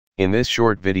In this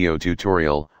short video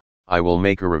tutorial, I will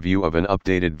make a review of an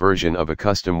updated version of a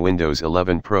custom Windows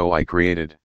 11 Pro I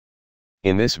created.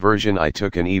 In this version I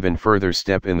took an even further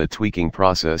step in the tweaking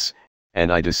process,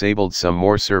 and I disabled some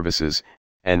more services,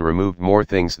 and removed more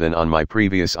things than on my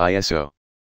previous ISO.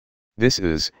 This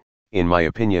is, in my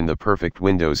opinion, the perfect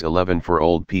Windows 11 for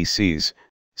old PCs,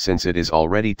 since it is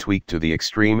already tweaked to the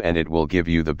extreme and it will give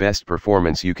you the best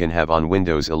performance you can have on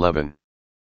Windows 11.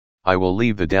 I will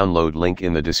leave the download link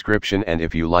in the description, and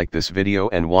if you like this video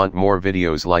and want more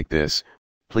videos like this,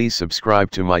 please subscribe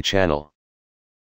to my channel.